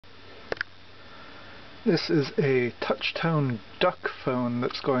This is a Touchtone duck phone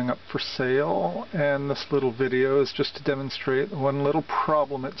that's going up for sale, and this little video is just to demonstrate the one little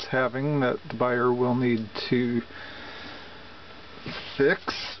problem it's having that the buyer will need to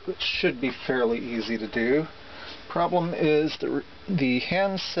fix, which should be fairly easy to do. Problem is the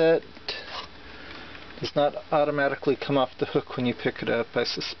handset does not automatically come off the hook when you pick it up. I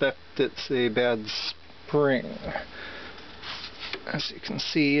suspect it's a bad spring. As you can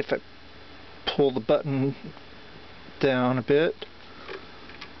see, if I pull the button down a bit,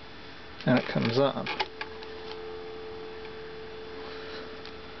 and it comes on.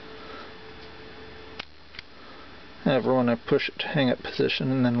 However, when I push it to hang-up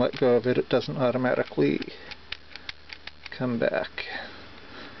position and then let go of it, it doesn't automatically come back.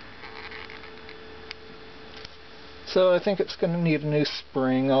 So I think it's going to need a new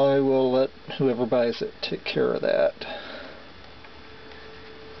spring. I will let whoever buys it take care of that.